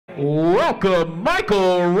Welcome,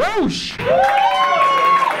 Michael Roche.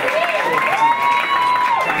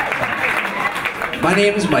 My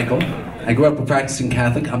name is Michael. I grew up a practicing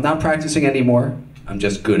Catholic. I'm not practicing anymore. I'm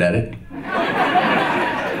just good at it.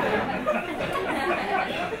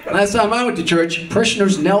 Last time I went to church,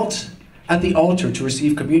 parishioners knelt at the altar to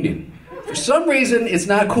receive communion. For some reason, it's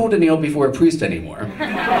not cool to kneel before a priest anymore.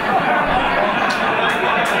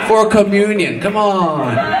 For communion, come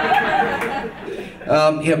on.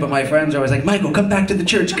 Yeah, but my friends are always like, Michael, come back to the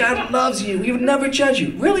church. God loves you. He would never judge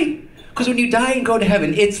you. Really? Because when you die and go to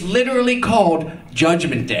heaven, it's literally called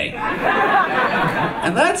Judgment Day.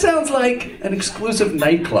 And that sounds like an exclusive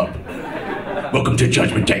nightclub. Welcome to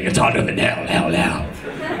Judgment Day. It's hotter than hell, hell,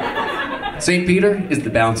 hell. St. Peter is the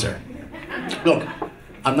bouncer. Look,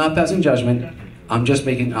 I'm not passing judgment. I'm just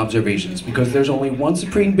making observations because there's only one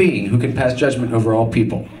supreme being who can pass judgment over all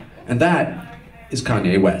people. And that is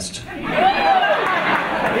Kanye West.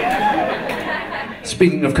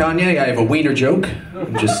 Speaking of Kanye, I have a wiener joke.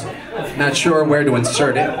 I'm just not sure where to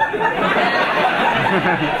insert it.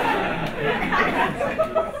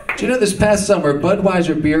 Do you know this past summer,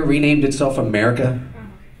 Budweiser beer renamed itself America?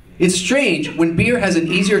 It's strange when beer has an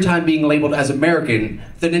easier time being labeled as American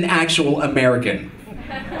than an actual American.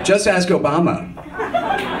 Just ask Obama.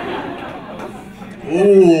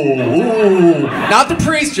 Ooh. Not the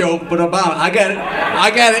priest joke, but Obama. I get it.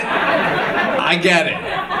 I get it. I get it.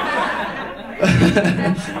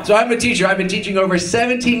 So I'm a teacher. I've been teaching over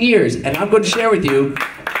 17 years, and I'm going to share with you.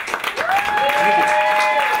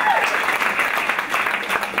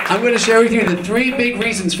 I'm going to share with you the 3 big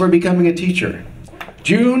reasons for becoming a teacher.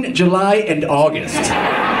 June, July, and August.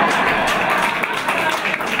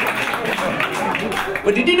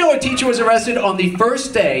 But did you know a teacher was arrested on the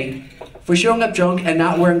first day for showing up drunk and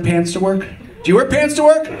not wearing pants to work? Do you wear pants to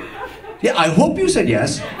work? Yeah, I hope you said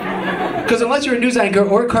yes. Because unless you're a news anchor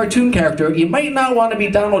or a cartoon character, you might not want to be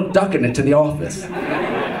Donald Ducking it to the office.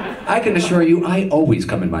 I can assure you, I always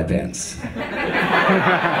come in my pants.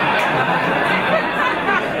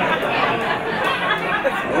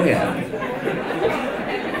 Oh yeah.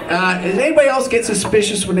 Does anybody else get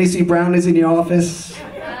suspicious when they see brownies in the office?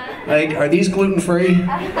 Like, are these gluten-free?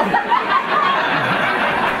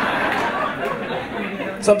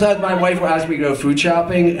 Sometimes my wife will ask me to go food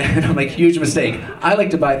shopping, and I'm like, huge mistake. I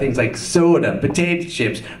like to buy things like soda, potato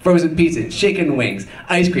chips, frozen pizza, chicken wings,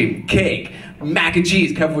 ice cream, cake, mac and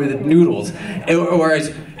cheese covered with noodles, or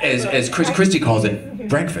as Chris Christie calls it,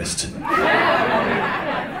 breakfast.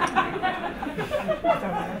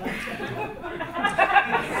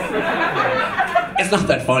 It's not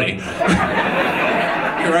that funny.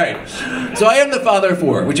 You're right. So I am the father of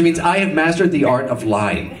 4, which means I have mastered the art of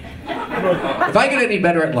lying. If I get any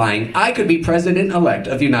better at lying, I could be president-elect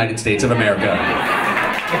of the United States of America.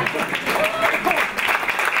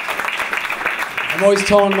 I'm always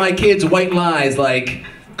telling my kids white lies like,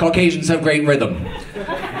 Caucasians have great rhythm.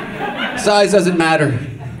 Size doesn't matter.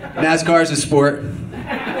 NASCAR is a sport.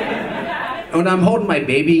 When I'm holding my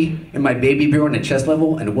baby in my baby bureau on a chest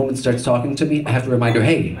level and a woman starts talking to me, I have to remind her,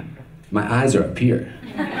 hey, my eyes are up here.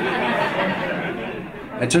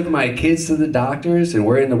 I took my kids to the doctors and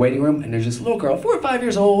we're in the waiting room and there's this little girl, 4 or 5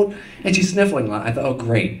 years old, and she's sniffling. I thought, oh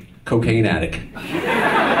great, cocaine addict.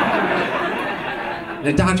 And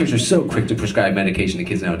the doctors are so quick to prescribe medication to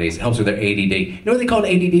kids nowadays. It helps with their ADD. You know what they called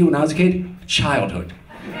ADD when I was a kid? Childhood.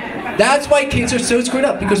 That's why kids are so screwed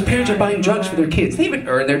up, because parents are buying drugs for their kids. They even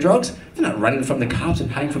earn their drugs. They're not running from the cops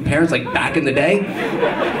and hiding from parents like back in the day.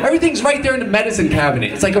 Everything's right there in the medicine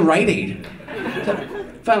cabinet. It's like a Rite Aid. So,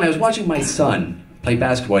 finally, I was watching my son play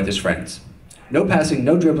basketball with his friends. No passing,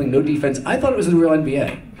 no dribbling, no defense. I thought it was the real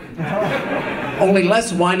NBA. Only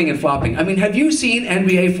less whining and flopping. I mean, have you seen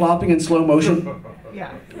NBA flopping in slow motion?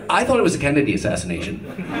 Yeah. I thought it was a Kennedy assassination.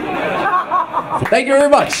 Thank you very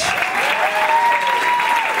much.